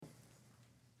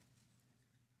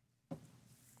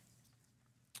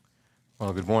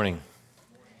Well, good morning.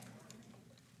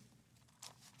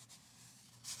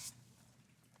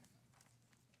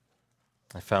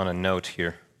 I found a note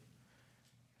here.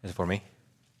 Is it for me?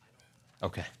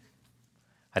 Okay.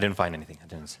 I didn't find anything.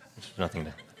 There's nothing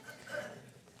there.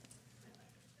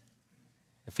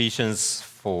 Ephesians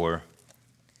 4,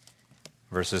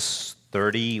 verses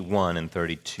 31 and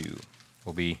 32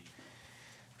 will be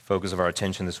the focus of our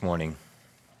attention this morning.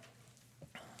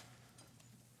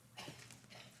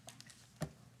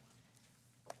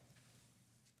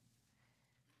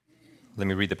 Let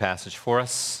me read the passage for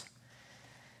us.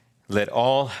 Let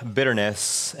all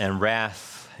bitterness and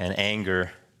wrath and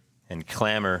anger and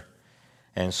clamor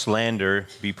and slander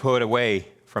be put away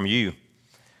from you,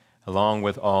 along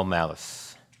with all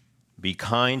malice. Be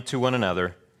kind to one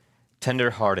another,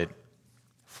 tender-hearted,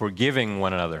 forgiving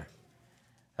one another,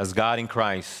 as God in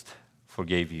Christ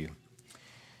forgave you.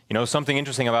 You know, something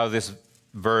interesting about this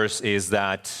verse is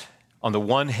that, on the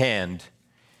one hand,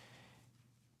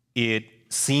 it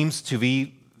seems to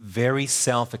be very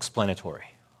self-explanatory,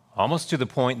 almost to the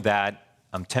point that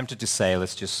I'm tempted to say,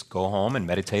 let's just go home and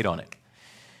meditate on it.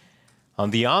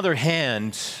 On the other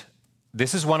hand,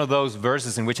 this is one of those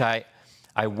verses in which I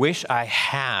wish I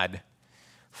had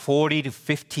 40 to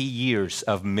 50 years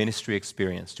of ministry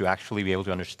experience to actually be able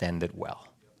to understand it well.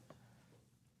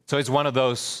 So it's one of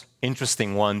those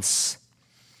interesting ones.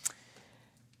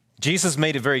 Jesus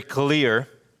made it very clear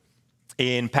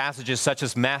in passages such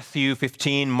as Matthew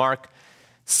 15, Mark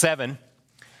 7,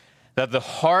 that the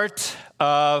heart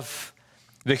of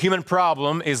the human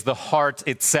problem is the heart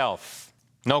itself.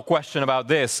 No question about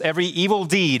this. Every evil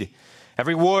deed,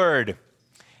 every word,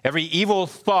 every evil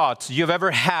thought you've ever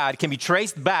had can be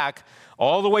traced back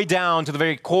all the way down to the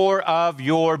very core of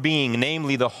your being,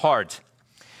 namely the heart.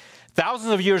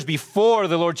 Thousands of years before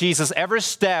the Lord Jesus ever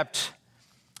stepped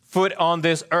foot on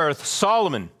this earth,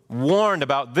 Solomon warned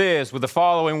about this with the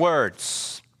following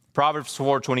words. Proverbs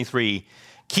 4:23,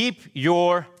 keep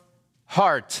your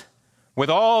heart with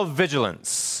all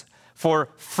vigilance, for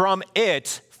from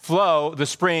it flow the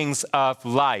springs of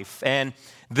life. And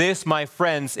this, my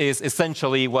friends, is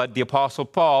essentially what the Apostle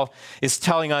Paul is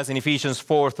telling us in Ephesians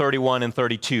 4:31 and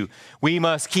 32. We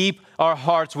must keep our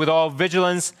hearts with all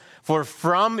vigilance, for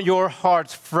from your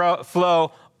hearts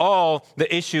flow all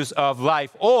the issues of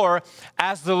life. Or,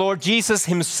 as the Lord Jesus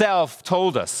himself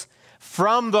told us,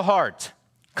 from the heart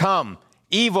come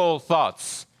evil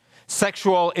thoughts,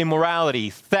 sexual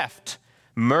immorality, theft,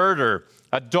 murder,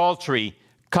 adultery,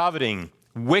 coveting,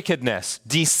 wickedness,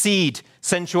 deceit,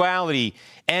 sensuality,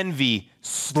 envy,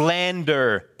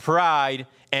 slander, pride,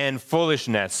 and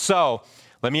foolishness. So,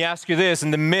 let me ask you this. In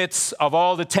the midst of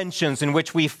all the tensions in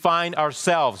which we find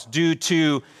ourselves due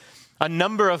to a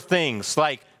number of things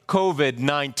like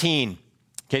COVID-19, in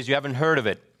case you haven't heard of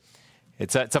it,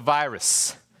 it's a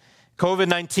virus.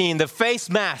 COVID-19, the face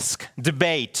mask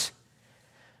debate,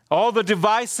 all the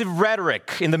divisive rhetoric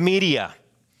in the media,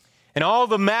 and all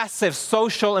the massive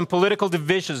social and political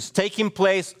divisions taking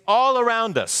place all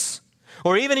around us,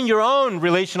 or even in your own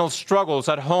relational struggles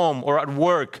at home or at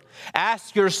work,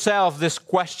 ask yourself this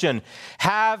question: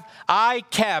 have I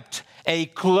kept a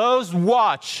close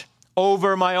watch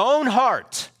over my own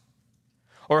heart?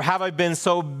 Or have I been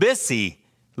so busy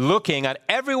looking at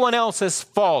everyone else's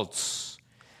faults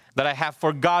that I have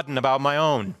forgotten about my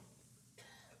own?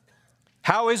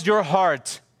 How is your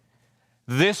heart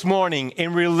this morning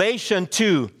in relation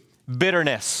to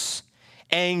bitterness,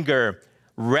 anger,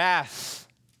 wrath?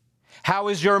 How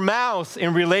is your mouth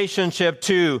in relationship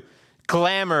to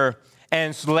clamor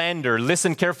and slander?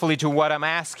 Listen carefully to what I'm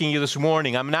asking you this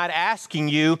morning. I'm not asking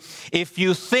you if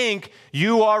you think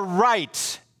you are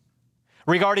right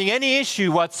regarding any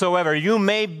issue whatsoever. You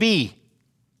may be.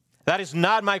 That is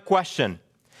not my question.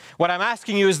 What I'm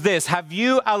asking you is this: have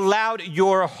you allowed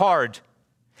your heart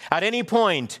at any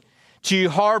point to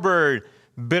harbor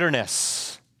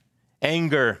bitterness,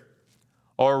 anger,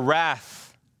 or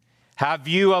wrath? Have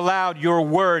you allowed your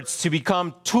words to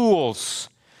become tools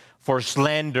for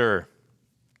slander?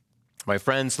 My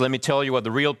friends, let me tell you what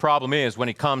the real problem is when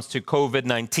it comes to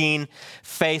COVID-19,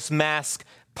 face mask,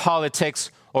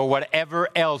 politics, or whatever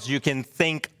else you can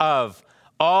think of.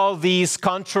 All these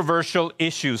controversial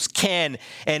issues can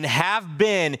and have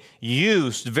been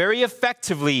used very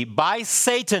effectively by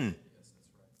Satan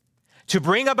to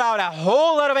bring about a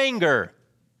whole lot of anger,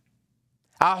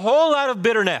 a whole lot of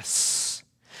bitterness,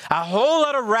 a whole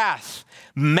lot of wrath,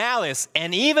 malice,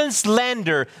 and even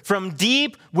slander from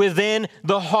deep within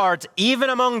the heart, even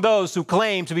among those who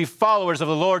claim to be followers of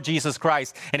the Lord Jesus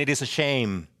Christ. And it is a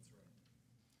shame.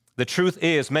 The truth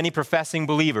is, many professing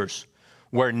believers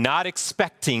were not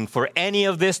expecting for any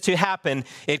of this to happen.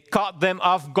 It caught them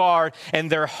off guard, and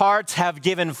their hearts have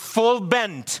given full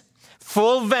vent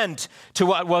to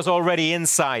what was already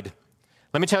inside.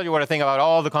 Let me tell you what I think about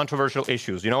all the controversial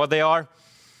issues. You know what they are?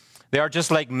 They are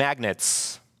just like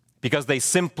magnets, because they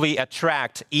simply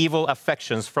attract evil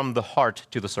affections from the heart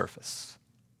to the surface.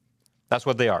 That's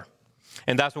what they are.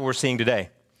 And that's what we're seeing today.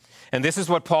 And this is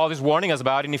what Paul is warning us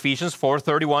about in Ephesians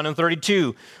 4:31 and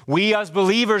 32. We as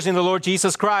believers in the Lord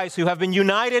Jesus Christ, who have been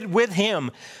united with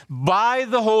him by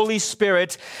the Holy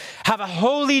Spirit, have a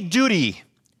holy duty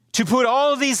to put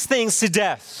all these things to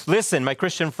death. Listen, my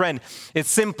Christian friend, it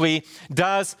simply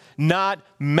does not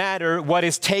matter what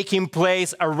is taking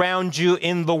place around you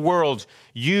in the world.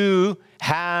 You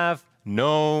have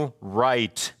no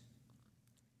right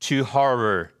to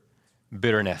harbor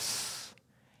bitterness,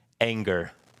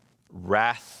 anger,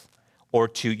 wrath, or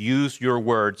to use your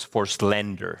words for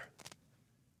slander.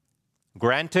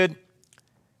 Granted,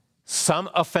 some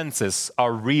offenses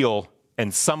are real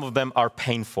and some of them are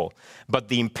painful, but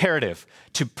the imperative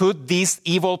to put these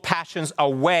evil passions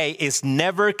away is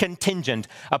never contingent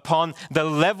upon the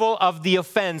level of the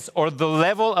offense or the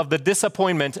level of the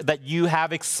disappointment that you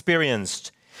have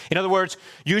experienced. In other words,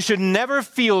 you should never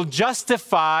feel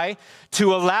justified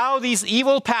to allow these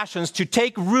evil passions to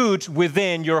take root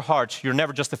within your heart. You're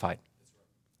never justified.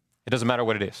 It doesn't matter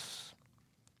what it is.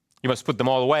 You must put them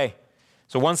all away.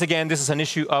 So once again, this is an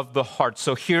issue of the heart.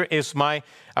 So here is my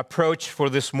approach for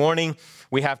this morning.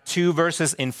 We have 2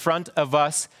 verses in front of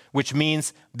us, which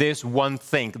means this one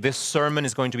thing. This sermon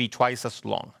is going to be twice as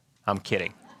long. I'm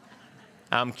kidding.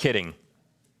 I'm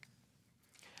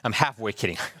halfway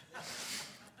kidding.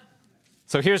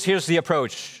 So here's the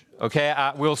approach,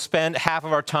 okay? We'll spend half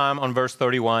of our time on verse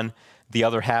 31, the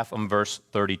other half on verse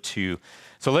 32.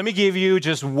 So let me give you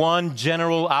just one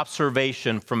general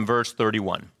observation from verse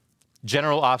 31.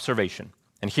 General observation.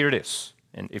 And here it is.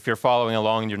 And if you're following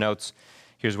along in your notes,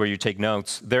 here's where you take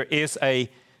notes. There is a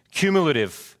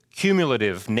cumulative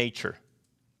nature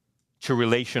to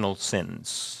relational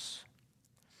sins.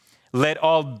 Let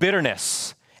all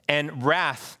bitterness and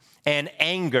wrath and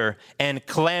anger and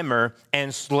clamor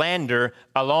and slander,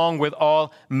 along with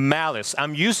all malice.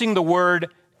 I'm using the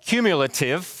word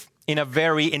cumulative in a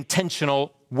very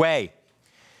intentional way.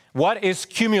 What is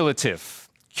cumulative?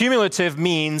 Cumulative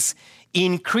means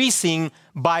increasing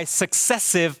by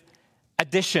successive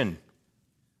addition.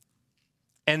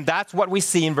 And that's what we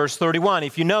see in verse 31.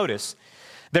 If you notice,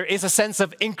 there is a sense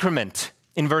of increment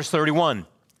in verse 31.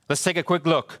 Let's take a quick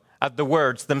look at the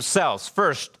words themselves.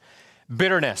 First,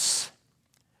 bitterness.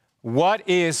 What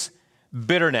is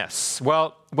bitterness?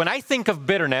 Well, when I think of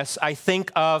bitterness, I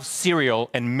think of cereal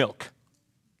and milk.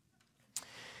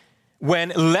 When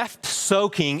left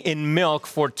soaking in milk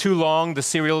for too long, the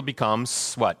cereal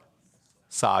becomes what?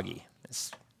 Soggy.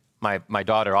 My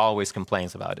daughter always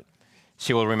complains about it.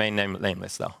 She will remain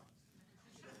nameless, though.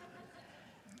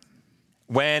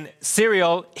 When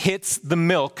cereal hits the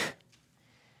milk,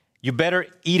 you better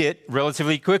eat it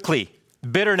relatively quickly.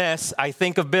 Bitterness, I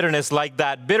think of bitterness like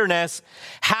that. Bitterness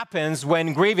happens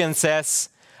when grievances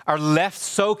are left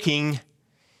soaking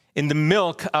in the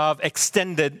milk of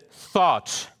extended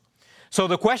thought. So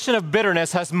the question of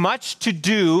bitterness has much to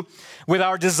do with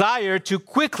our desire to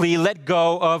quickly let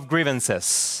go of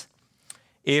grievances.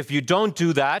 If you don't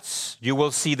do that, you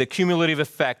will see the cumulative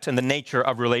effect and the nature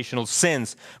of relational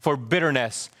sins. For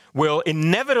bitterness will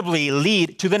inevitably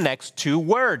lead to the next 2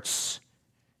 words,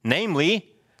 namely,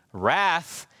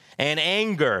 wrath and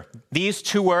anger. These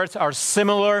 2 words are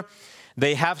similar.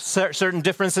 They have certain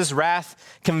differences.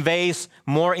 Wrath conveys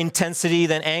more intensity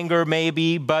than anger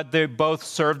maybe, but they both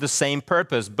serve the same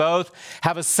purpose. Both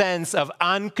have a sense of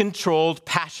uncontrolled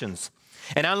passions.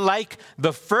 And unlike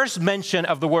the first mention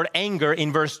of the word anger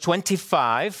in verse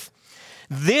 25,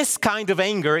 this kind of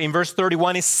anger in verse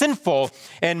 31 is sinful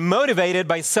and motivated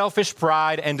by selfish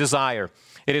pride and desire.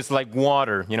 It is like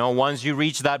water. Once you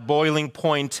reach that boiling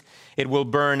point, it will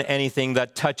burn anything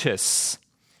that touches.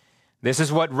 This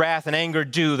is what wrath and anger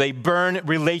do. They burn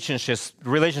relationships.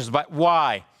 But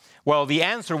why? Well, the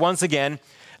answer, once again,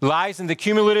 lies in the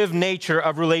cumulative nature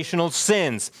of relational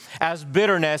sins. As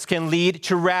bitterness can lead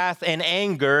to wrath and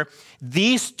anger,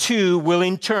 these 2 will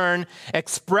in turn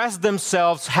express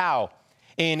themselves how?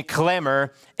 In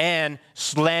clamor and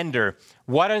slander.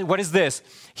 What is this?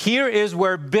 Here is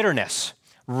where bitterness,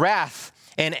 wrath,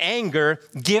 and anger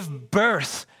give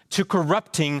birth to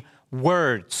corrupting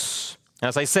words.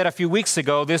 As I said a few weeks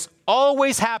ago, this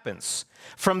always happens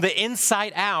from the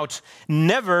inside out,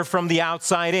 never from the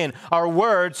outside in. Our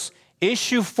words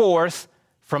issue forth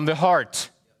from the heart.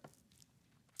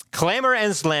 Clamor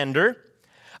and slander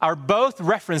are both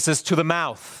references to the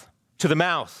mouth,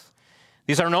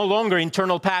 These are no longer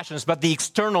internal passions, but the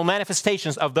external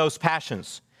manifestations of those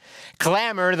passions.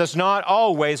 Clamor does not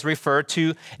always refer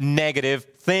to negative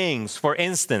things. For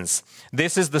instance,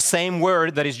 this is the same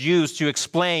word that is used to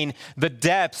explain the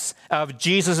depths of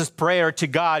Jesus' prayer to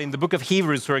God. In the book of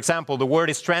Hebrews, for example, the word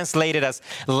is translated as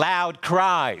loud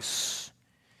cries.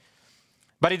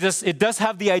 But it does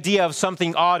have the idea of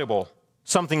something audible,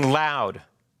 something loud,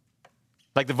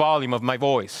 like the volume of my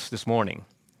voice this morning,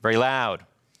 very loud.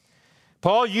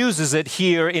 Paul uses it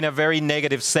here in a very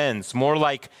negative sense, more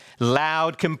like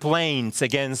loud complaints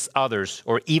against others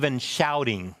or even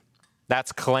shouting.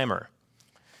 That's clamor.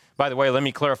 By the way, let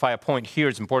me clarify a point here.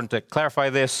 It's important to clarify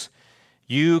this.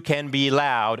 You can be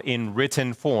loud in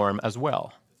written form as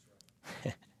well.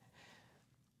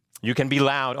 You can be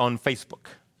loud on Facebook.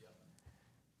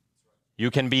 You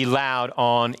can be loud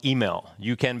on email.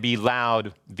 You can be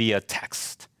loud via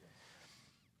text.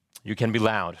 You can be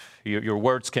loud. Your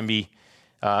words can be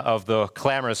of the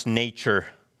clamorous nature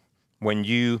when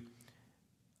you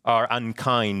are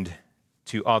unkind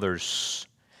to others.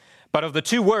 But of the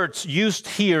two words used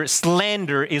here,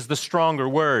 slander is the stronger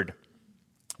word.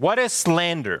 What is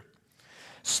slander?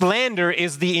 Slander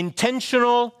is the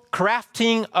intentional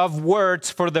crafting of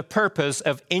words for the purpose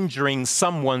of injuring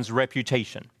someone's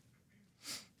reputation.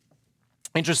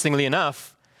 Interestingly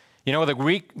enough, you know what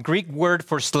the Greek word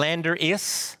for slander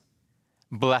is?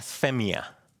 Blasphemia,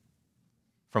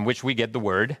 from which we get the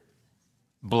word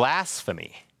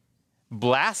blasphemy.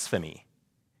 Blasphemy.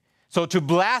 So to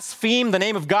blaspheme the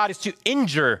name of God is to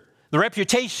injure the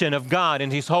reputation of God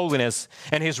and His holiness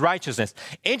and His righteousness.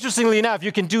 Interestingly enough,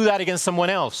 you can do that against someone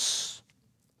else.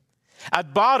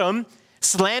 At bottom,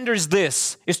 slander is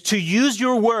to use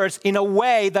your words in a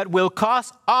way that will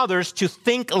cause others to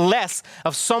think less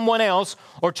of someone else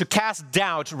or to cast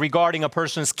doubt regarding a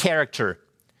person's character.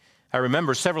 I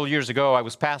remember several years ago, I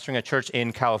was pastoring a church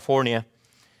in California,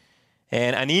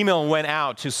 and an email went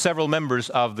out to several members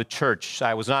of the church.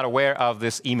 I was not aware of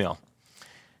this email.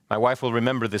 My wife will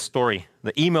remember this story.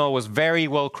 The email was very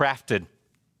well crafted,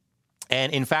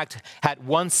 and in fact, had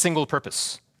one single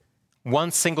purpose,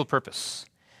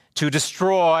 to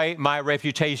destroy my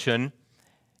reputation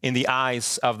in the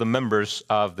eyes of the members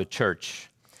of the church.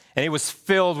 And it was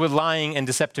filled with lying and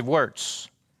deceptive words.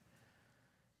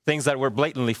 Things that were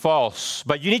blatantly false.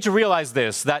 But you need to realize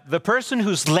this, that the person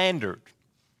who slandered,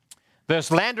 the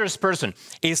slanderous person,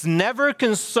 is never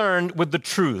concerned with the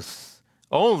truth,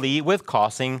 only with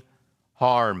causing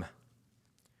harm.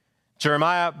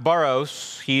 Jeremiah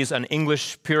Burroughs, he's an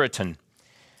English Puritan.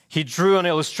 He drew an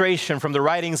illustration from the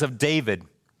writings of David.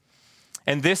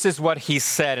 And this is what he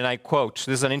said, and I quote,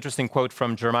 this is an interesting quote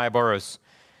from Jeremiah Burroughs.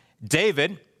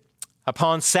 David,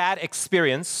 upon sad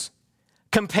experience,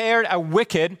 compared a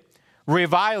wicked,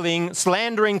 reviling,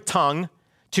 slandering tongue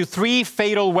to three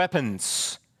fatal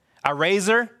weapons: a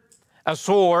razor, a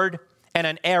sword, and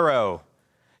an arrow.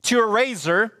 To a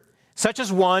razor, such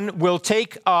as one will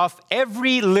take off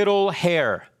every little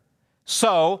hair.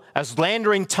 So, a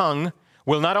slandering tongue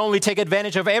will not only take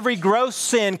advantage of every gross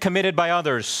sin committed by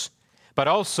others, but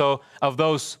also of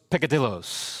those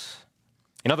peccadillos.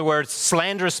 In other words,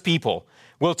 slanderous people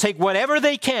will take whatever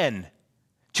they can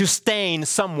to stain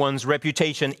someone's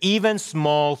reputation, even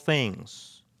small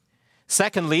things.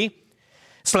 Secondly,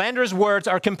 slanderous words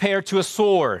are compared to a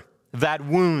sword that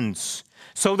wounds.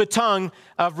 So the tongue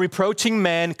of reproaching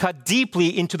men cut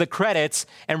deeply into the credits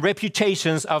and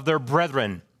reputations of their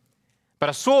brethren. But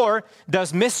a sword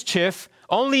does mischief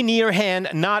only near hand,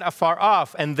 not afar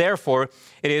off, and therefore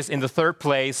it is in the third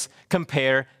place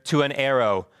compared to an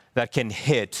arrow that can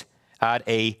hit at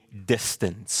a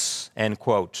distance. End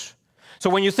quote. So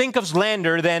when you think of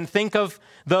slander, then think of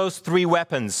those three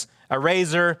weapons: a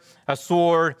razor, a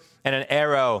sword, and an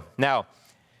arrow. Now,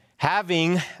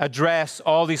 having addressed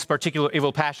all these particular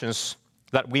evil passions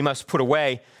that we must put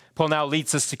away, Paul now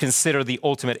leads us to consider the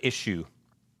ultimate issue,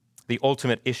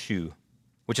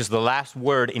 which is the last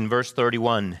word in verse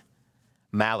 31,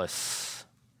 malice.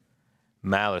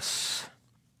 Malice.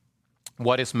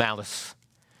 What is malice?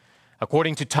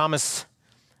 According to Thomas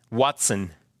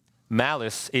Watson,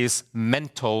 malice is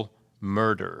mental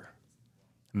murder.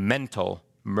 Mental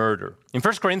murder. In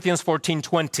 1 Corinthians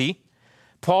 14:20,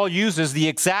 Paul uses the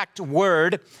exact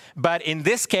word, but in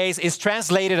this case is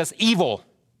translated as evil.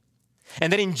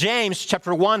 And then in James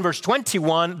chapter 1, verse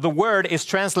 21, the word is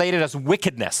translated as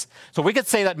wickedness. So we could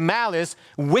say that malice,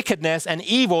 wickedness, and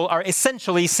evil are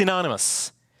essentially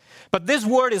synonymous. But this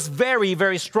word is very,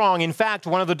 very strong. In fact,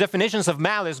 one of the definitions of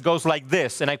malice goes like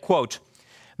this, and I quote,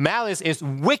 "Malice is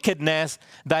wickedness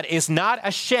that is not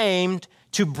ashamed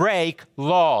to break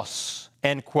laws,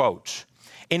 end quote.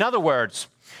 In other words,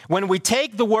 when we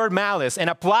take the word malice and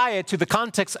apply it to the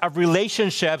context of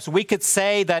relationships, we could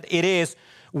say that it is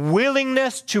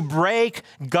willingness to break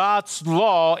God's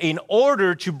law in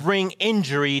order to bring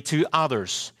injury to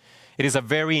others. It is a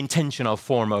very intentional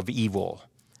form of evil.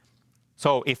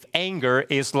 So if anger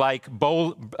is like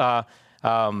boiling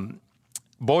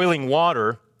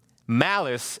water,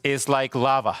 malice is like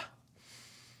lava.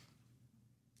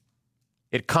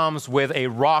 It comes with a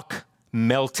rock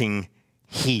melting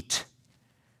heat.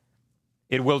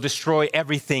 It will destroy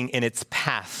everything in its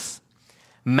path.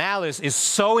 Malice is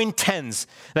so intense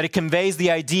that it conveys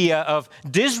the idea of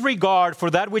disregard for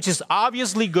that which is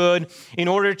obviously good in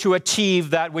order to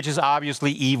achieve that which is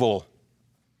obviously evil.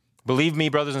 Believe me,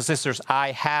 brothers and sisters,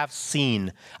 I have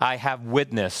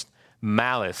witnessed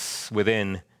malice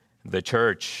within the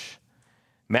church.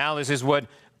 Malice is what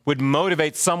would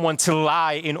motivate someone to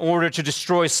lie in order to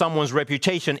destroy someone's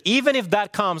reputation, even if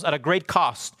that comes at a great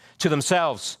cost to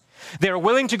themselves. They're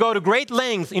willing to go to great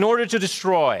lengths in order to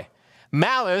destroy.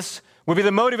 Malice would be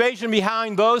the motivation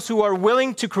behind those who are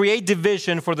willing to create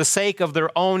division for the sake of their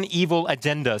own evil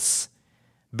agendas.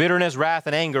 Bitterness, wrath,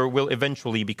 and anger will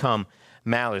eventually become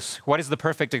malice. What is the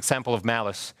perfect example of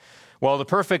malice? Well, the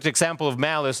perfect example of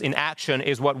malice in action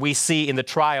is what we see in the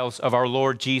trials of our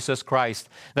Lord Jesus Christ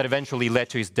that eventually led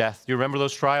to his death. Do you remember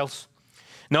those trials?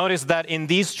 Notice that in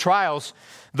these trials,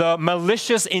 the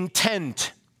malicious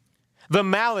intent, the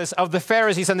malice of the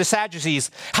Pharisees and the Sadducees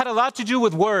had a lot to do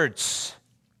with words.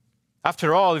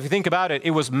 After all, if you think about it,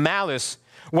 it was malice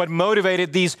what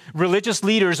motivated these religious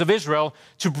leaders of Israel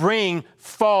to bring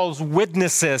false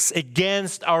witnesses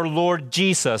against our Lord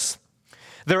Jesus.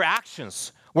 Their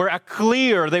actions were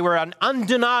they were an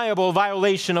undeniable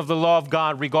violation of the law of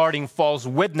God regarding false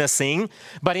witnessing,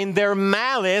 but in their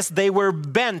malice, they were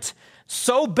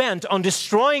so bent on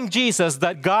destroying Jesus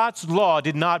that God's law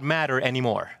did not matter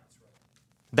anymore.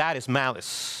 That is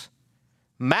malice.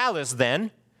 Malice,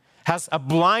 then, has a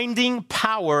blinding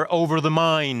power over the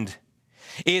mind.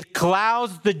 It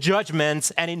clouds the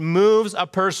judgments and it moves a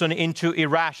person into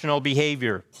irrational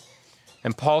behavior.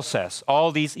 And Paul says,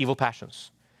 all these evil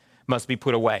passions must be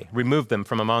put away. Remove them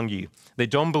from among you. They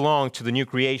don't belong to the new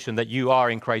creation that you are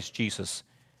in Christ Jesus.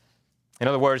 In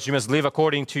other words, you must live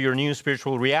according to your new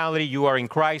spiritual reality. You are in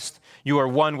Christ. You are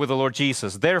one with the Lord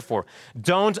Jesus. Therefore,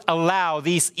 don't allow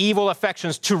these evil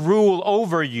affections to rule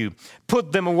over you.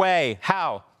 Put them away.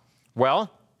 How?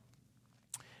 Well,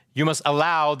 you must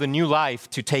allow the new life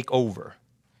to take over.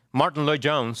 Martin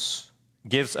Lloyd-Jones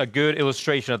gives a good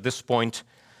illustration at this point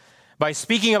by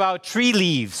speaking about tree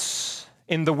leaves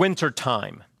in the winter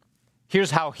time.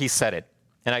 Here's how he said it,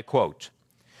 and I quote,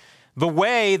 "The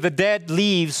way the dead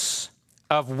leaves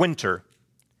of winter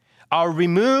are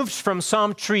removed from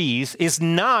some trees is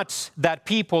not that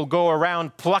people go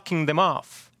around plucking them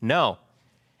off. No,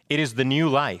 it is the new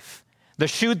life, the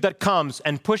shoot that comes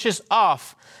and pushes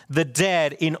off the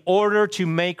dead in order to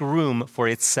make room for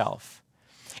itself.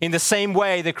 In the same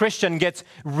way, the Christian gets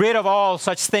rid of all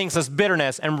such things as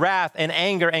bitterness and wrath and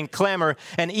anger and clamor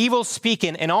and evil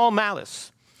speaking and all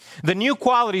malice. The new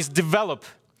qualities develop,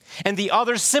 and the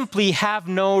others simply have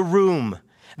no room.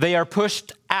 They are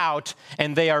pushed out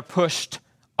and they are pushed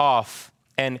off,"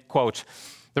 end quote.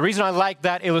 The reason I like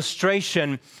that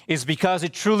illustration is because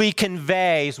it truly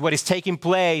conveys what is taking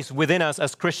place within us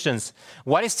as Christians.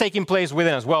 What is taking place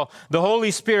within us? Well, the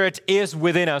Holy Spirit is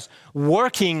within us,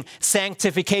 working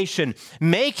sanctification,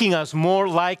 making us more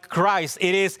like Christ.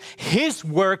 It is His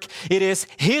work, it is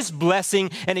His blessing,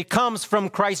 and it comes from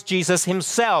Christ Jesus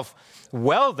Himself.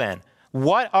 Well then,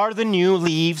 what are the new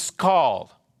leaves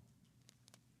called?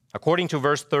 According to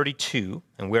verse 32,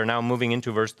 and we're now moving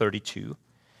into verse 32,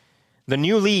 the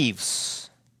new leaves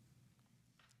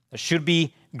that should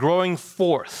be growing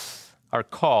forth are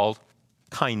called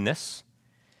kindness,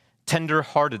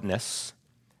 tender-heartedness,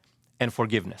 and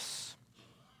forgiveness.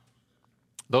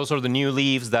 Those are the new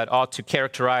leaves that ought to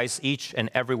characterize each and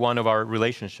every one of our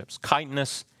relationships.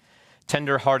 Kindness,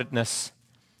 tender-heartedness,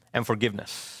 and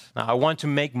forgiveness. Now, I want to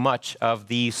make much of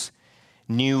these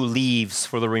new leaves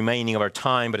for the remaining of our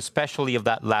time, but especially of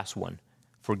that last one,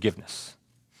 forgiveness.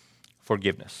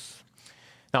 Forgiveness.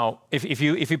 Now, if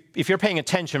you're paying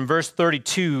attention, verse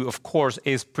 32, of course,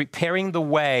 is preparing the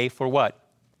way for what?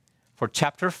 For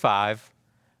chapter 5,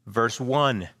 verse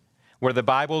 1, where the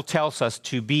Bible tells us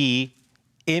to be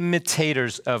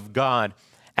imitators of God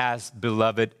as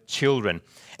beloved children.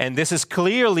 And this is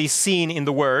clearly seen in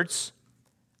the words,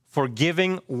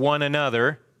 forgiving one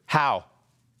another. How?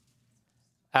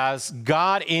 as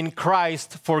God in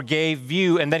Christ forgave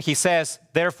you. And then he says,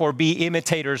 therefore be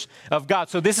imitators of God.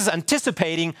 So this is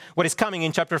anticipating what is coming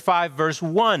in chapter 5, verse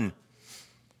 1.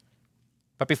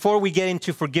 But before we get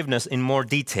into forgiveness in more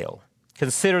detail,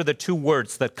 consider the two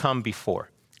words that come before: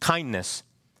 kindness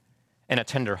and a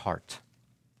tender heart.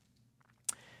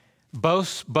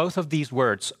 Both of these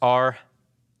words are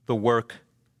the work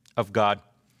of God,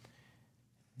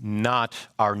 not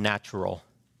our natural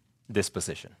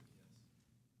disposition.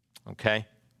 Okay?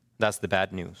 That's the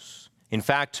bad news. In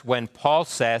fact, when Paul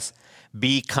says,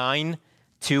 be kind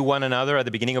to one another at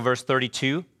the beginning of verse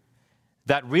 32,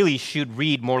 that really should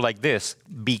read more like this: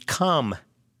 become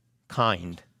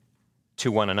kind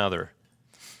to one another.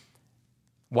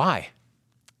 Why?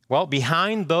 Well,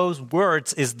 behind those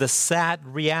words is the sad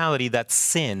reality that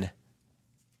sin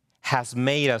has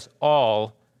made us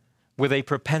all with a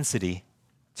propensity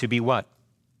to be what?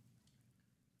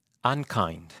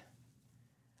 Unkind.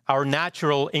 Our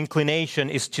natural inclination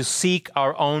is to seek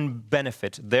our own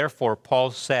benefit. Therefore,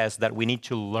 Paul says that we need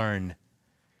to learn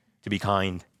to be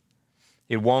kind.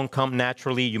 It won't come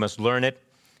naturally. You must learn it.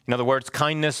 In other words,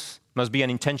 kindness must be an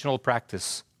intentional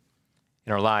practice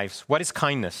in our lives. What is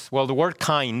kindness? Well, the word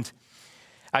kind,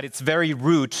 at its very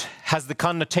root, has the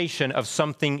connotation of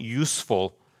something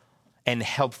useful and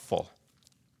helpful.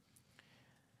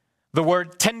 The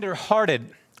word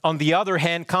tender-hearted, on the other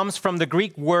hand, comes from the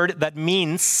Greek word that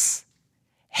means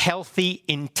healthy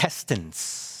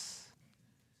intestines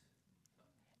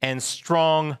and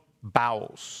strong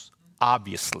bowels,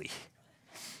 obviously.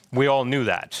 We all knew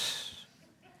that.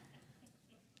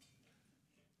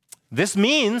 This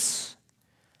means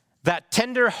that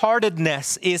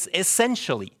tender-heartedness is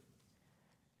essentially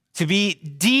to be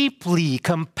deeply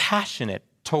compassionate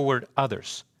toward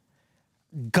others.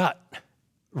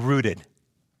 Gut-rooted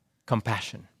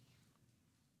compassion.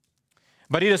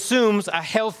 But it assumes a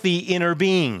healthy inner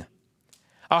being,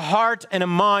 a heart and a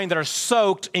mind that are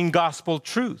soaked in gospel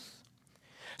truth.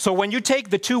 So when you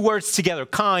take the two words together,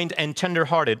 kind and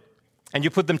tender-hearted, and you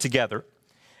put them together,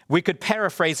 we could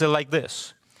paraphrase it like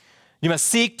this: you must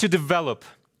seek to develop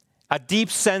a deep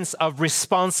sense of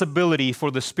responsibility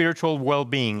for the spiritual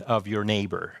well-being of your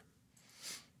neighbor.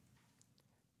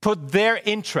 Put their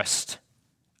interest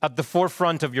at the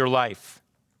forefront of your life.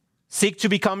 Seek to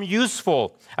become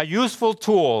useful, a useful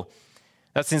tool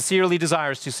that sincerely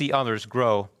desires to see others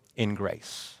grow in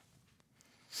grace.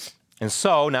 And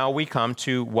so now we come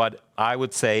to what I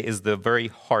would say is the very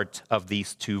heart of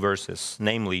these two verses,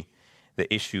 namely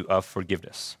the issue of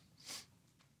forgiveness.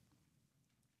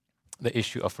 The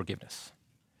issue of forgiveness.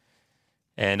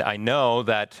 And I know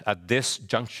that at this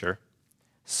juncture,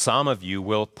 some of you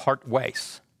will part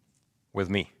ways with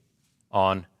me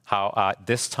on how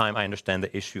this time I understand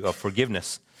the issue of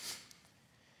forgiveness.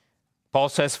 Paul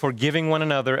says, forgiving one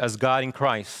another as God in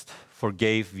Christ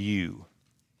forgave you.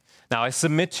 Now, I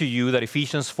submit to you that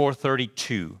Ephesians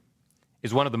 4:32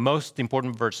 is one of the most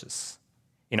important verses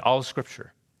in all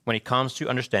Scripture when it comes to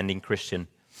understanding Christian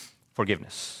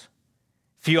forgiveness.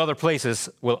 Few other places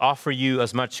will offer you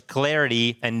as much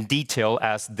clarity and detail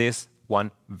as this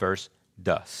one verse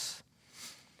does.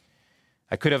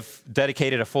 I could have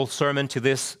dedicated a full sermon to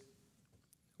this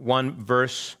one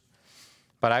verse,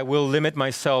 but I will limit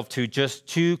myself to just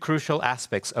two crucial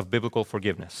aspects of biblical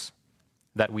forgiveness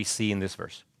that we see in this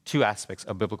verse. Two aspects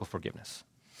of biblical forgiveness.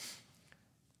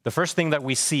 The first thing that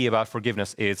we see about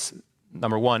forgiveness is,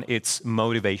 number one, it's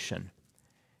motivation.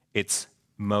 It's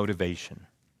motivation.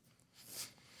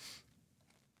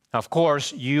 Of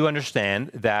course, you understand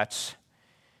that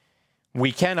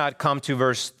we cannot come to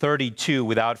verse 32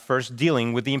 without first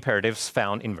dealing with the imperatives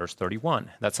found in verse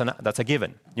 31. That's a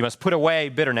given. You must put away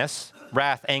bitterness,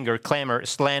 wrath, anger, clamor,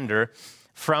 slander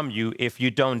from you. If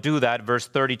you don't do that, verse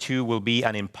 32 will be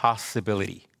an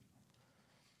impossibility.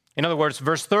 In other words,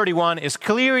 verse 31 is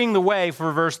clearing the way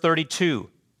for verse 32.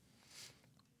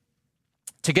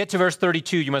 To get to verse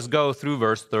 32, you must go through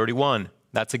verse 31.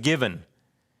 That's a given.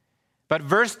 But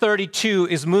verse 32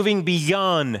 is moving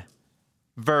beyond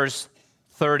verse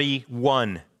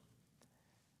 31.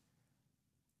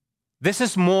 This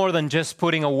is more than just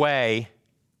putting away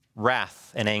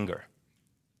wrath and anger.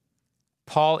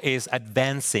 Paul is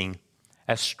advancing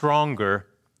a stronger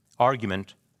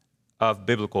argument of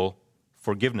biblical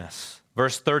forgiveness.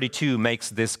 Verse 32 makes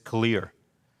this clear.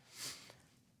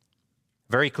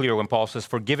 Very clear when Paul says,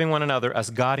 forgiving one another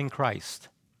as God in Christ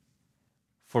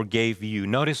forgave you.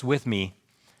 Notice with me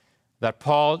that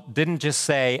Paul didn't just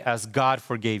say, as God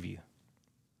forgave you.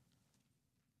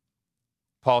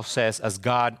 Paul says, as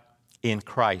God in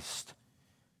Christ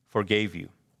forgave you.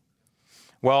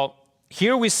 Well,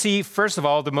 here we see, first of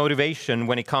all, the motivation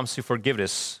when it comes to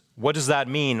forgiveness. What does that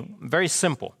mean? Very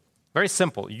simple. Very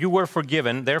simple. You were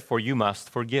forgiven, therefore you must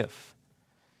forgive.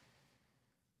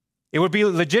 It would be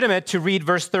legitimate to read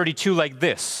verse 32 like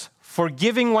this: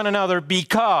 forgiving one another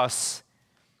because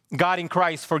God in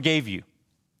Christ forgave you.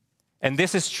 And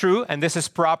this is true, and this is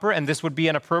proper, and this would be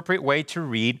an appropriate way to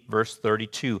read verse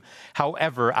 32.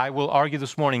 However, I will argue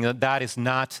this morning that that is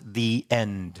not the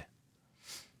end.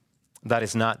 That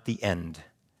is not the end.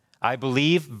 I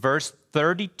believe verse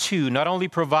 32 not only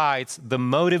provides the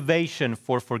motivation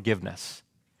for forgiveness,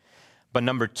 but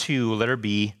number two, letter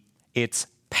B, its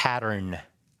pattern.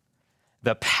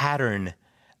 The pattern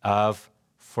of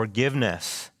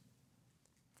forgiveness.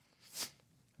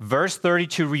 Verse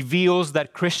 32 reveals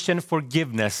that Christian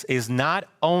forgiveness is not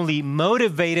only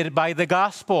motivated by the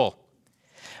gospel,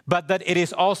 but that it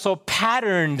is also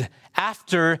patterned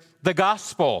after the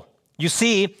gospel. You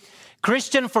see,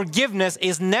 Christian forgiveness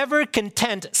is never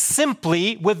content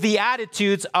simply with the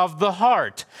attitudes of the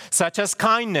heart, such as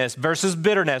kindness versus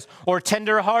bitterness, or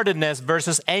tenderheartedness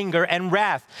versus anger and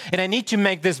wrath. And I need to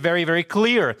make this very, very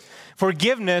clear.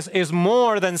 Forgiveness is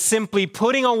more than simply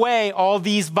putting away all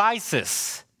these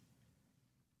vices.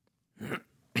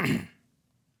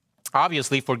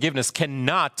 Obviously, forgiveness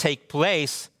cannot take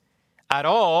place at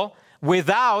all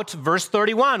without, verse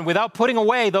 31, without putting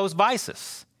away those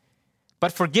vices.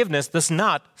 But forgiveness does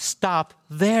not stop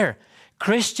there.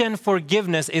 Christian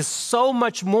forgiveness is so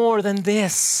much more than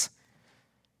this.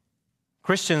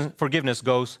 Christian forgiveness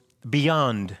goes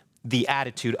beyond the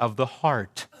attitude of the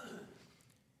heart.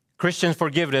 Christian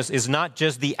forgiveness is not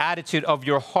just the attitude of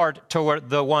your heart toward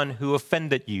the one who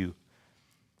offended you.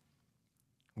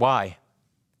 Why?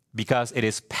 Because it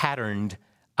is patterned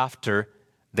after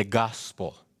the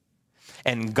gospel.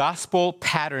 And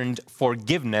gospel-patterned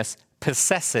forgiveness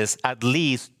possesses at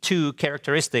least two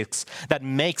characteristics that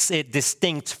makes it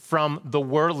distinct from the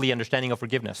worldly understanding of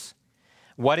forgiveness.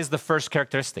 What is the first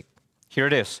characteristic? Here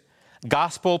it is.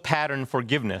 Gospel-patterned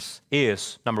forgiveness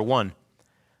is, number one,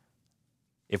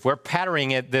 if we're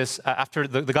patterning it this after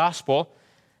the gospel,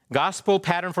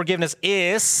 gospel-patterned forgiveness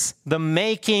is the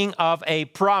making of a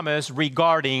promise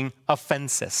regarding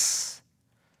offenses.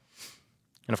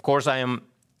 And of course, I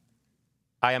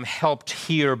am helped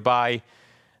here by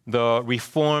the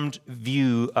Reformed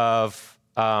view of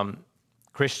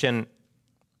Christian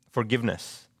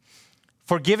forgiveness.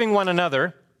 Forgiving one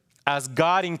another as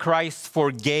God in Christ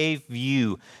forgave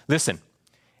you. Listen,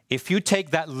 if you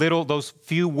take those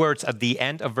few words at the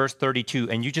end of verse 32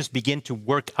 and you just begin to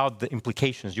work out the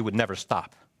implications, you would never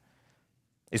stop.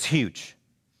 It's huge.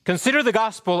 Consider the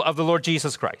gospel of the Lord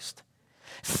Jesus Christ.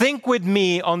 Think with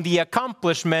me on the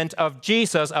accomplishment of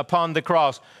Jesus upon the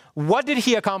cross. What did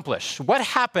he accomplish? What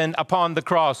happened upon the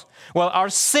cross? Well, our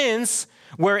sins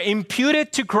were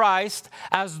imputed to Christ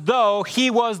as though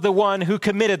he was the one who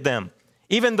committed them,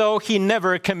 even though he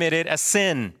never committed a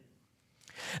sin.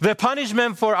 The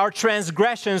punishment for our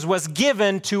transgressions was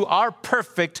given to our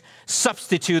perfect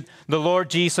substitute, the Lord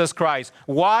Jesus Christ.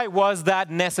 Why was that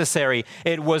necessary?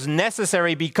 It was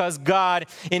necessary because God,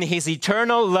 in his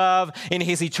eternal love, in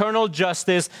his eternal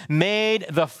justice, made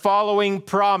the following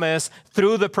promise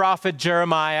through the prophet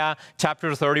Jeremiah,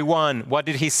 chapter 31. What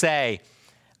did he say?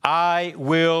 I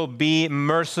will be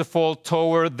merciful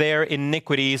toward their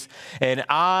iniquities, and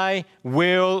I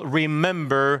will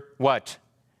remember what?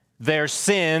 Their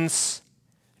sins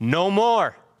no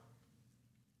more.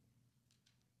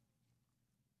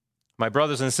 My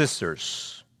brothers and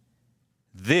sisters,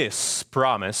 this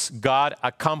promise God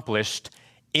accomplished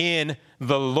in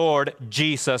the Lord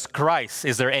Jesus Christ.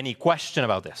 Is there any question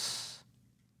about this?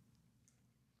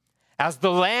 As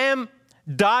the Lamb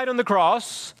died on the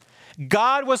cross,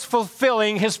 God was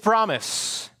fulfilling his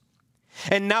promise.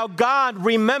 And now God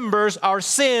remembers our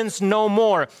sins no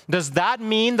more. Does that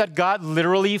mean that God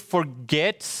literally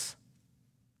forgets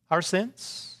our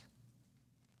sins?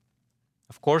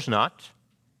 Of course not.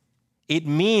 It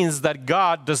means that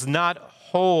God does not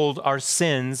hold our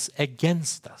sins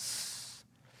against us.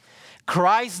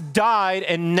 Christ died,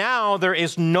 and now there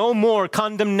is no more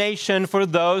condemnation for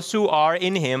those who are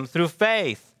in him through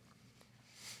faith.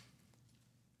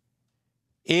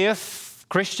 If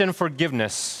Christian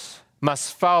forgiveness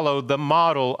must follow the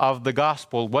model of the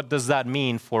gospel, what does that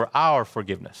mean for our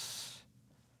forgiveness?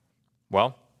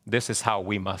 Well, this is how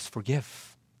we must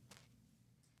forgive.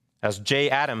 As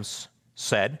J. Adams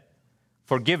said,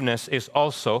 forgiveness is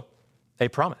also a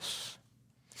promise.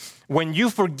 When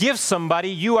you forgive somebody,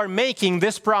 you are making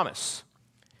this promise.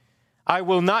 I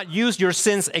will not use your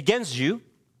sins against you.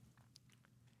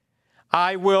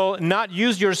 I will not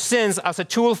use your sins as a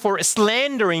tool for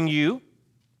slandering you.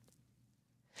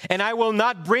 and I will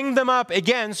not bring them up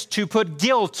against to put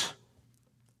guilt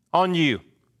on you.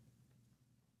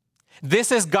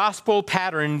 This is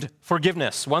gospel-patterned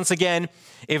forgiveness. Once again,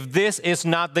 if this is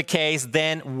not the case,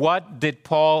 then what did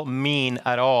Paul mean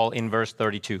at all in verse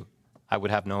 32? I would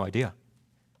have no idea.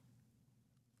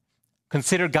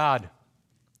 Consider God.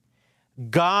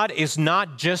 God is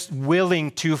not just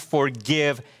willing to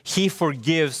forgive, he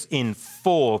forgives in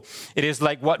full. It is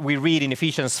like what we read in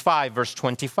Ephesians 5, verse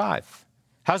 25.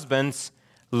 Husbands,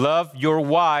 love your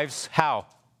wives, how?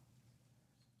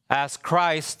 As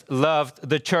Christ loved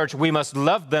the church, we must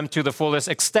love them to the fullest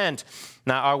extent.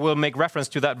 Now, I will make reference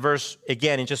to that verse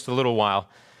again in just a little while.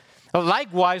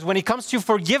 Likewise, when it comes to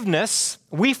forgiveness,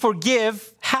 we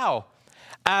forgive how?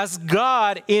 As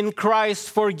God in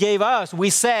Christ forgave us. We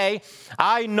say,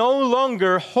 I no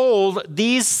longer hold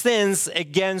these sins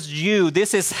against you.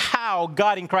 This is how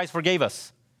God in Christ forgave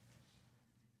us.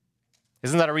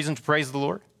 Isn't that a reason to praise the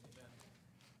Lord?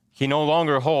 He no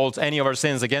longer holds any of our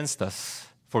sins against us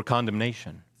for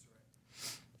condemnation.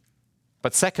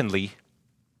 But secondly,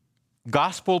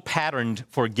 gospel-patterned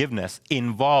forgiveness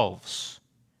involves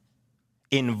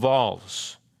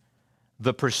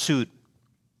the pursuit.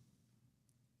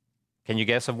 Can you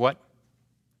guess of what?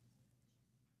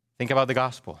 Think about the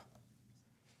gospel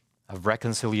of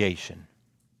reconciliation.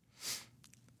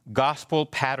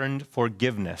 Gospel-patterned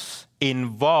forgiveness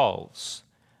involves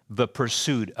the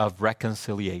pursuit of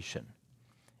reconciliation.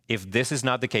 If this is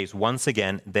not the case, once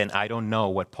again, then I don't know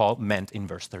what Paul meant in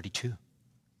verse 32.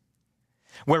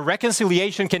 Where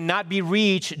reconciliation cannot be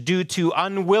reached due to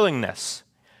unwillingness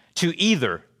to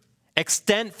either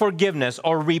extend forgiveness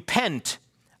or repent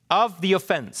of the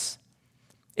offense,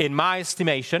 in my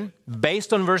estimation,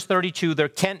 based on verse 32, there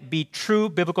can't be true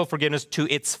biblical forgiveness to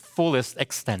its fullest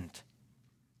extent.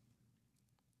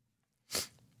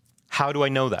 How do I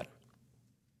know that?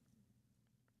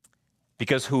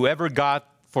 Because whoever God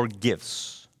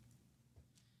forgives,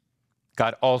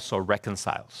 God also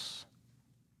reconciles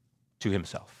to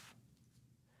himself.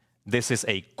 This is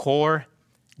a core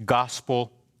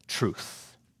gospel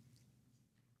truth.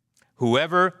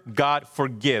 Whoever God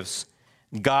forgives,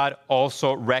 God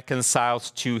also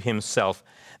reconciles to himself.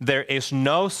 There is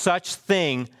no such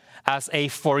thing as a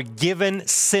forgiven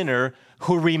sinner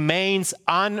who remains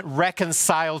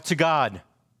unreconciled to God.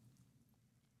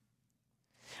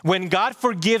 When God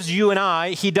forgives you and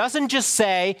I, he doesn't just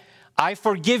say, I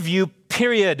forgive you,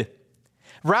 period.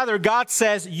 Rather, God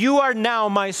says, you are now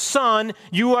my son,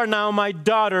 you are now my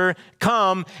daughter,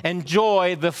 come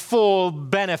enjoy the full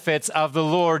benefits of the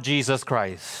Lord Jesus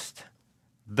Christ.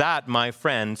 That, my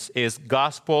friends, is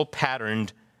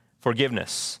gospel-patterned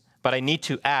forgiveness. But I need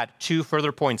to add two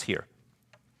further points here.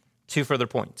 Two further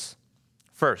points.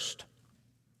 First,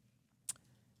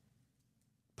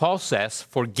 Paul says,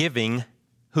 forgiving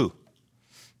who?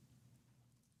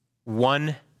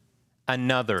 One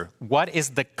another. What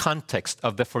is the context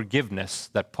of the forgiveness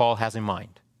that Paul has in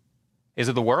mind? Is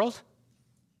it the world?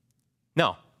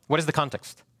 No. What is the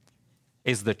context?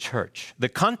 Is the church. The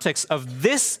context of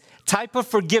this type of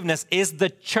forgiveness is the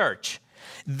church.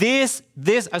 This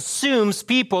assumes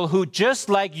people who, just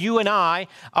like you and I,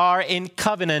 are in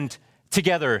covenant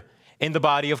together in the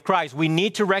body of Christ. We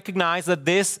need to recognize that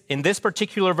in this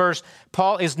particular verse,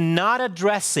 Paul is not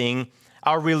addressing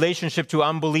our relationship to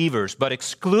unbelievers, but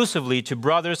exclusively to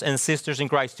brothers and sisters in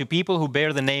Christ, to people who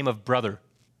bear the name of brother.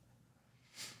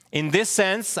 In this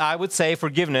sense, I would say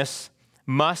forgiveness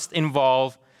must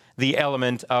involve the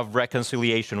element of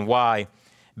reconciliation. Why?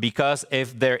 Because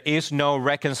if there is no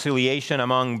reconciliation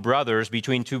among brothers,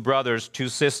 between two brothers, two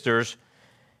sisters,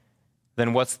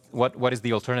 then what is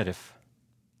the alternative?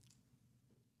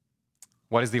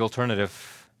 What is the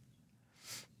alternative?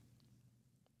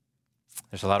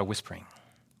 There's a lot of whispering.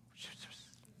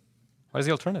 What is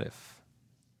the alternative?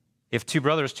 If two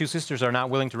brothers, two sisters are not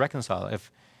willing to reconcile, if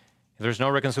there's no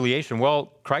reconciliation,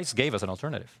 well, Christ gave us an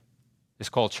alternative. It's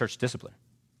called church discipline.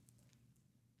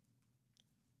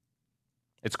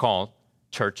 It's called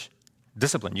church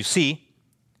discipline. You see,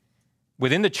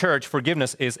 within the church,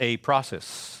 forgiveness is a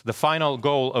process, the final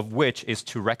goal of which is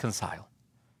to reconcile.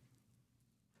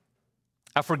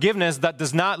 A forgiveness that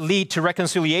does not lead to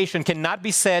reconciliation cannot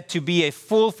be said to be a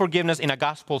full forgiveness in a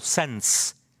gospel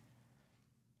sense.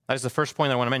 That is the first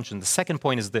point I want to mention. The second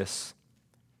point is this.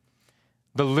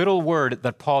 The little word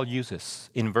that Paul uses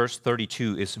in verse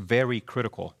 32 is very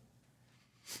critical.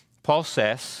 Paul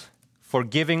says,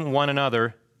 forgiving one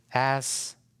another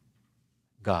as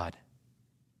God.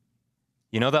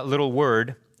 You know that little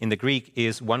word in the Greek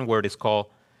is one word, it's called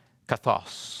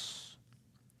kathos.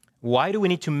 Why do we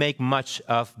need to make much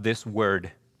of this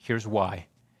word? Here's why.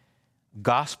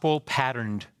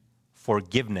 gospel-patterned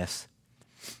forgiveness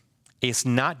is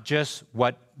not just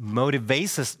what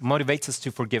motivates us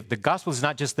to forgive. The gospel is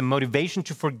not just the motivation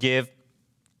to forgive.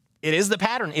 It is the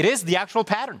pattern. It is the actual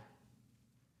pattern.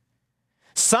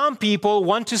 Some people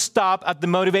want to stop at the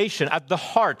motivation, at the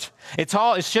heart. It's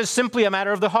just simply a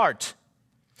matter of the heart.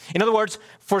 In other words,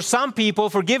 for some people,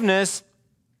 forgiveness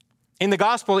in the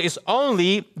gospel is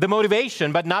only the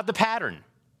motivation, but not the pattern.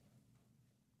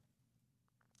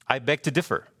 I beg to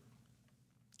differ.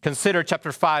 Consider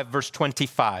chapter 5, verse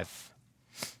 25.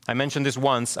 I mentioned this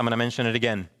once. I'm going to mention it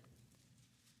again.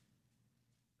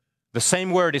 The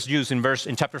same word is used in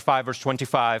chapter 5, verse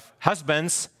 25.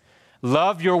 Husbands,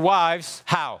 love your wives.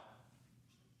 How?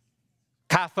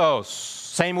 Kathos.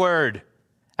 Same word.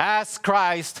 As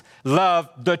Christ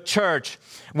loved the church.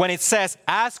 When it says,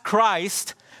 as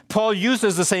Christ, Paul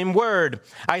uses the same word.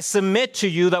 I submit to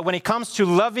you that when it comes to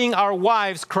loving our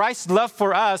wives, Christ's love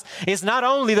for us is not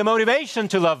only the motivation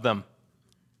to love them,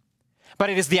 but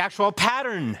it is the actual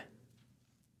pattern.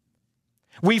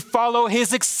 We follow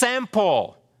his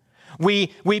example. We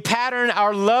pattern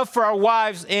our love for our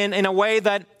wives in a way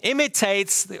that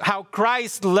imitates how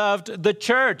Christ loved the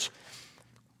church.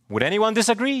 Would anyone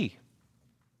disagree?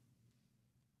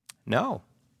 No.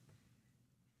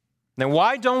 Then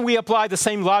why don't we apply the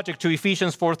same logic to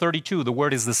Ephesians 4:32? The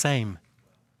word is the same.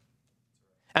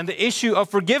 And the issue of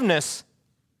forgiveness,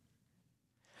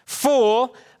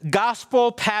 full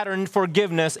gospel-patterned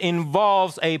forgiveness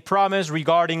involves a promise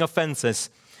regarding offenses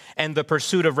and the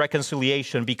pursuit of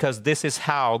reconciliation, because this is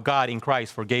how God in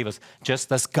Christ forgave us,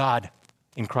 just as God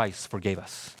in Christ forgave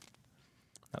us.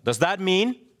 Now, does that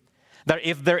mean that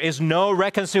if there is no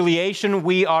reconciliation,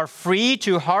 we are free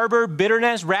to harbor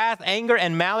bitterness, wrath, anger,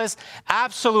 and malice?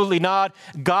 Absolutely not.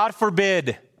 God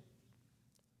forbid.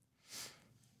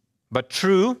 But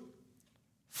true,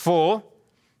 full,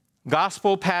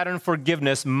 gospel pattern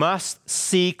forgiveness must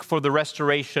seek for the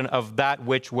restoration of that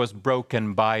which was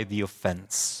broken by the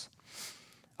offense.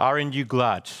 Aren't you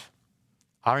glad?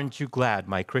 Aren't you glad,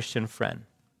 my Christian friend,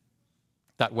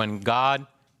 that when God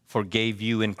forgave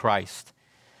you in Christ,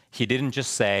 he didn't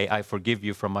just say, I forgive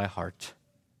you from my heart,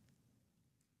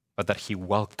 but that he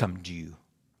welcomed you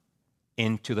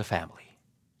into the family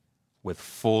with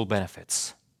full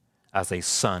benefits as a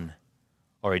son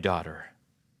or a daughter?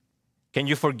 Can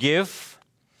you forgive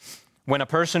when a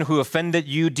person who offended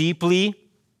you deeply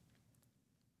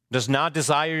does not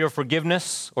desire your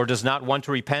forgiveness or does not want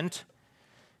to repent?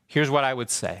 Here's what I would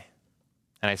say,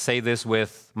 and I say this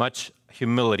with much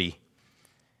humility.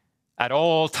 At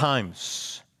all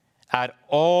times,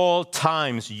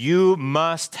 you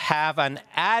must have an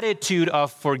attitude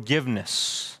of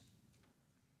forgiveness.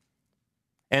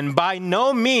 And by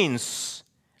no means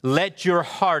let your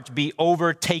heart be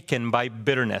overtaken by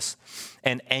bitterness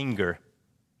and anger.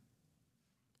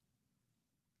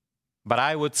 But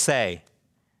I would say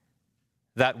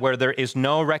that where there is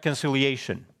no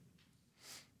reconciliation,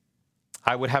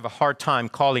 I would have a hard time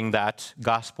calling that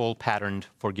gospel-patterned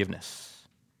forgiveness.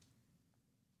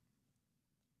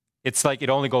 It's like it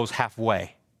only goes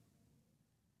halfway.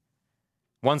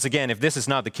 Once again, if this is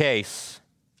not the case,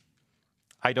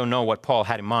 I don't know what Paul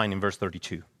had in mind in verse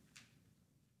 32.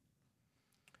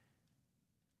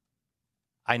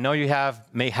 I know you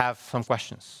may have some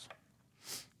questions.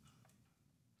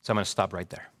 So I'm going to stop right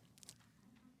there,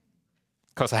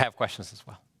 because I have questions as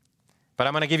well. But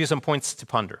I'm going to give you some points to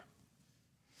ponder.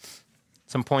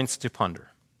 Some points to ponder.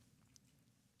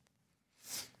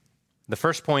 The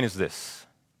first point is this: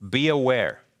 be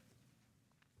aware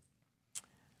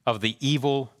of the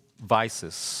evil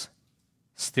vices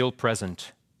still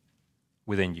present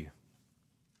within you.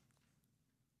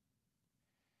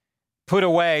 Put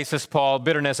away, says Paul,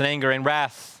 bitterness and anger and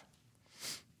wrath.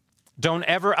 Don't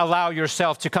ever allow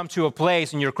yourself to come to a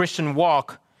place in your Christian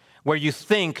walk where you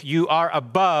think you are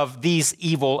above these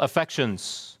evil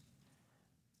affections.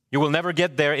 You will never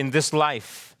get there in this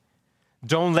life.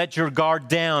 Don't let your guard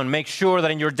down. Make sure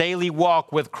that in your daily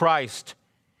walk with Christ,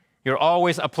 you're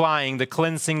always applying the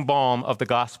cleansing balm of the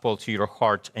gospel to your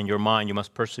heart and your mind. You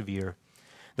must persevere.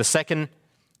 The second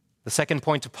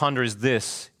point to ponder is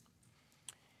this: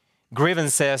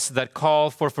 grievances that call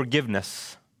for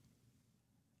forgiveness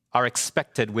are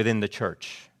expected within the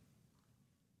church.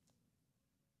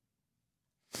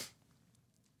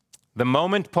 The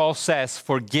moment Paul says,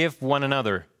 forgive one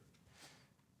another,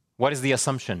 what is the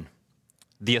assumption?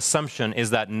 The assumption is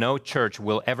that no church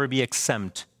will ever be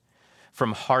exempt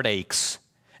from heartaches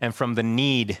and from the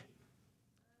need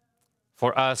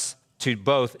for us to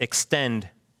both extend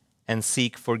and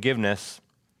seek forgiveness.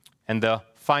 And the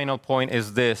final point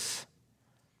is this: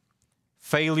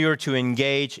 failure to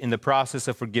engage in the process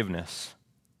of forgiveness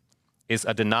is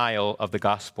a denial of the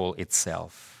gospel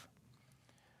itself.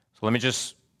 So let me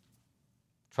just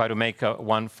try to make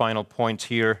one final point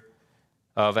here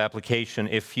of application.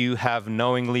 If you have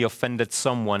knowingly offended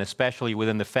someone, especially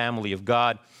within the family of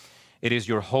God, it is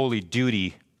your holy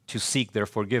duty to seek their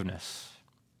forgiveness.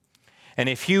 And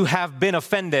if you have been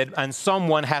offended and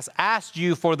someone has asked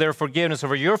you for their forgiveness or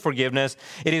for your forgiveness,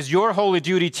 it is your holy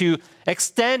duty to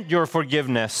extend your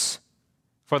forgiveness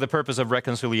for the purpose of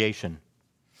reconciliation.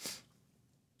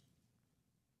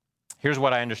 Here's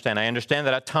what I understand. I understand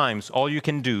that at times all you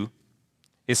can do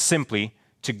is simply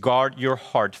to guard your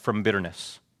heart from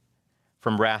bitterness,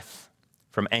 from wrath,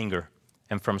 from anger,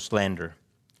 and from slander.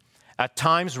 At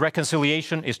times,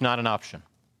 reconciliation is not an option.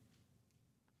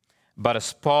 But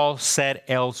as Paul said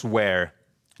elsewhere,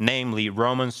 namely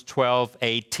Romans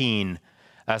 12:18,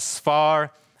 as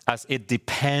far as it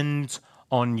depends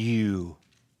on you,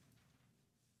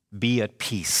 be at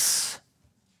peace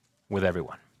with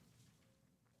everyone.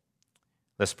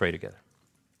 Let's pray together.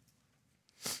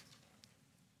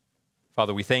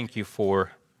 Father, we thank you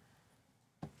for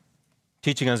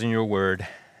teaching us in your word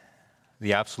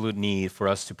the absolute need for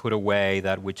us to put away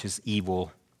that which is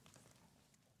evil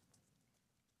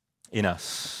in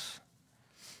us.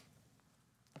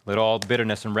 Let all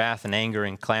bitterness and wrath and anger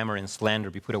and clamor and slander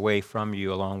be put away from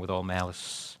you along with all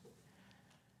malice.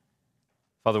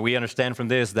 Father, we understand from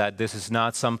this that this is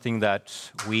not something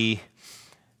that we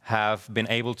have been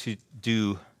able to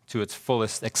do to its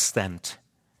fullest extent.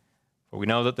 For we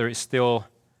know that there is still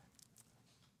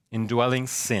indwelling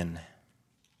sin.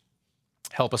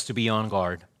 Help us to be on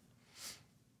guard.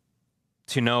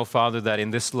 To know, Father, that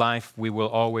in this life we will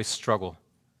always struggle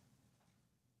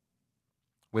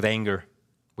with anger,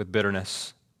 with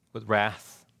bitterness, with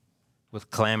wrath, with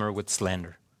clamor, with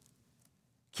slander.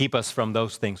 Keep us from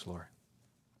those things, Lord.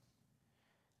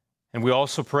 And we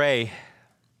also pray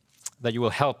that you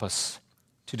will help us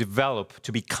to develop,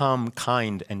 to become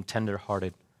kind and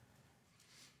tender-hearted,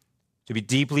 to be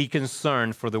deeply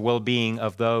concerned for the well-being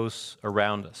of those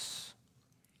around us.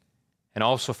 And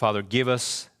also, Father, give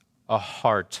us a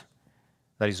heart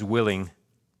that is willing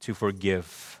to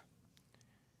forgive.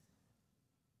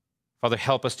 Father,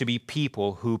 help us to be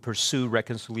people who pursue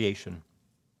reconciliation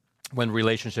when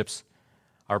relationships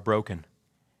are broken.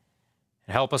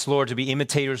 And help us, Lord, to be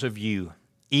imitators of you,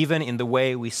 even in the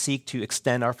way we seek to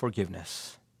extend our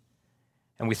forgiveness.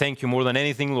 And we thank you more than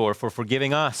anything, Lord, for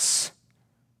forgiving us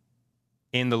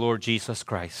in the Lord Jesus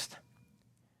Christ,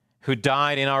 who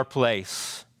died in our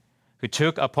place, who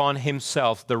took upon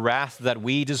himself the wrath that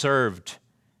we deserved,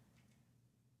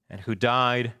 and who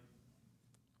died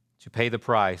to pay the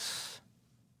price,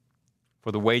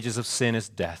 for the wages of sin is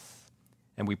death.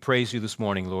 And we praise you this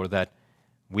morning, Lord, that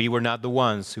we were not the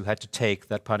ones who had to take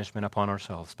that punishment upon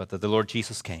ourselves, but that the Lord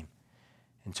Jesus came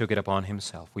and took it upon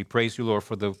himself. We praise you, Lord,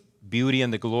 for the beauty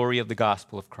and the glory of the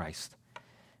gospel of Christ.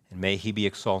 And may he be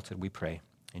exalted, we pray.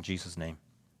 In Jesus' name,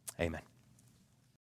 amen.